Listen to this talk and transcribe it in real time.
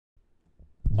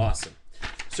Awesome.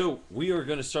 So we are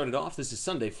going to start it off. This is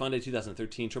Sunday, Fun Day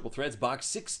 2013, Triple Threads, box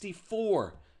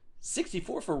 64.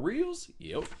 64 for reals?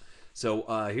 Yep.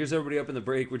 So here's everybody up in the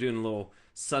break. We're doing a little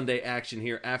Sunday action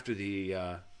here after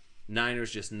the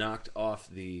Niners just knocked off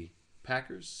the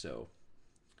Packers. So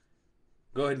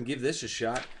go ahead and give this a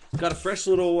shot. Got a fresh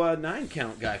little 9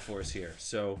 count guy for us here.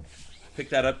 So pick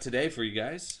that up today for you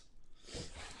guys.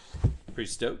 Pretty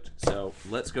stoked. So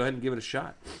let's go ahead and give it a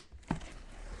shot.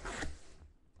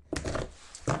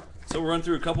 So we'll run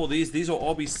through a couple of these. These will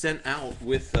all be sent out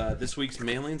with this week's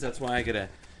mailings. That's why I got to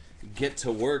get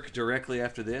to work directly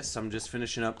after this. I'm just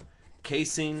finishing up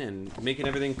casing and making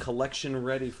everything collection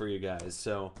ready for you guys.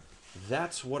 So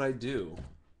that's what I do.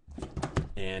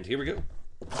 And here we go.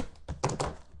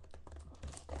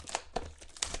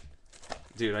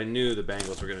 Dude, I knew the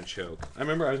Bengals were going to choke. I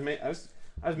remember I was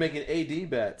making AD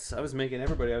bets. I was making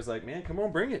everybody. I was like, man, come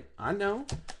on, bring it. I know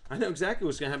exactly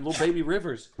what's going to happen. Little baby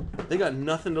Rivers. They got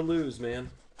nothing to lose, man.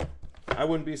 I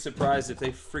wouldn't be surprised if they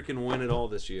freaking win it all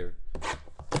this year.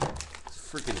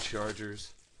 Freaking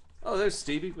Chargers. Oh, there's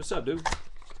Stevie. What's up, dude?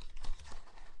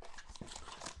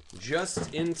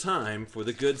 Just in time for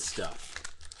the good stuff.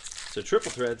 So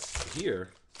Triple Threads,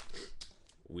 here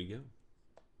we go.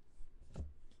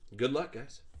 Good luck,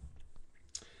 guys.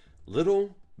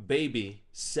 Little baby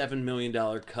 $7 million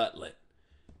cutlet.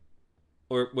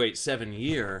 Or wait,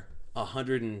 7-year,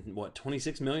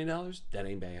 $26 million? That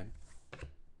ain't bad.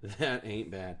 That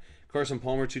ain't bad. Carson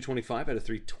Palmer, 225 out of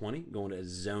 320, going to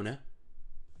Zona.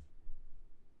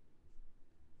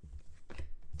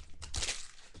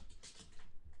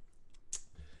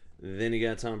 Then you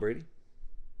got Tom Brady.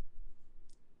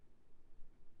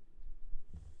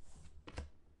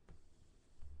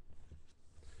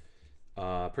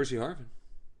 Percy Harvin.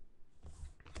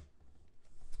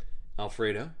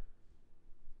 Alfredo.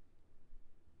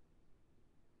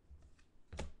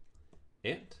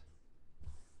 And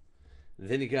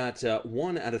then you got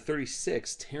 1 out of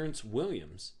 36, Terrence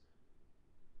Williams.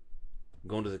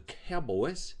 Going to the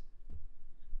Cowboys.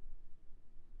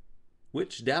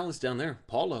 Which Dallas down there?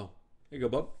 Paulo. Here you go,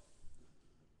 bub.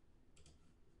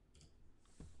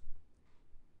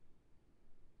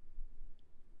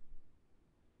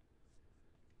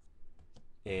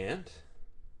 And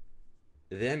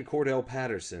then Cordell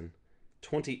Patterson,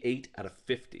 28 out of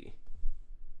 50.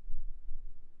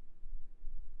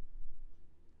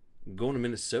 Going to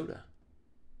Minnesota.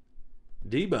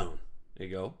 D-Bone. There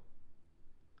you go.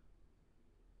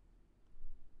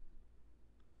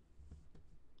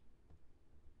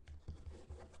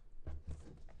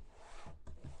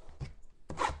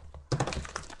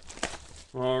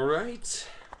 All right.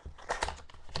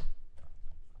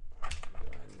 Go ahead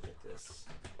and get this.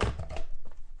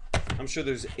 I'm sure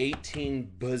there's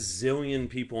 18 bazillion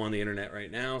people on the internet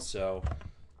right now, so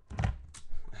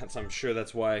I'm sure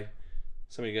that's why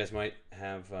some of you guys might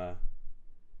have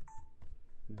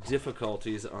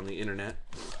difficulties on the internet.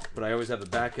 But I always have a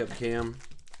backup cam,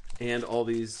 and all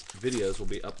these videos will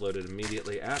be uploaded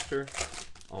immediately after,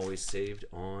 always saved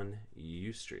on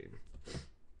Ustream.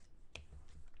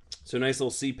 So nice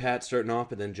little C-Pat starting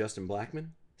off, and then Justin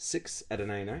Blackman, 6 out of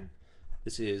 99.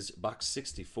 This is box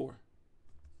 64.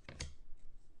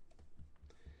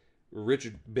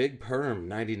 Richard Big Perm,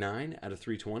 99 out of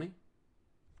 320.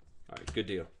 All right, good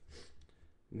deal.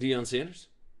 Deion Sanders.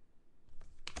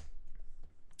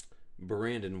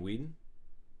 Brandon Whedon.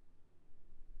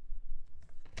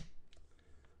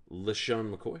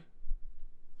 LaShawn McCoy.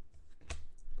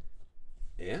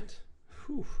 And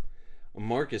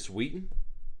Marcus Wheaton.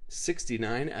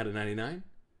 69 out of 99.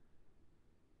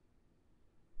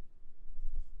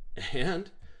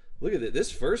 And look at it. This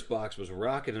first box was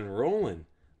rocking and rolling.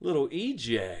 Little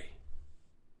EJ.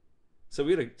 So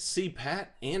we had a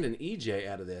C-Pat and an EJ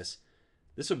out of this.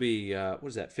 This will be, what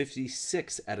is that,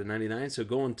 56 out of 99. So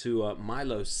going to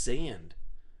Milo Sand.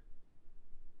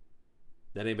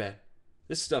 That ain't bad.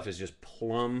 This stuff is just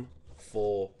plumb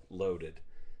full loaded.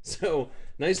 So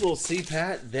nice little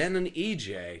C-Pat, then an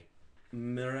EJ.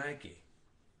 Meraki.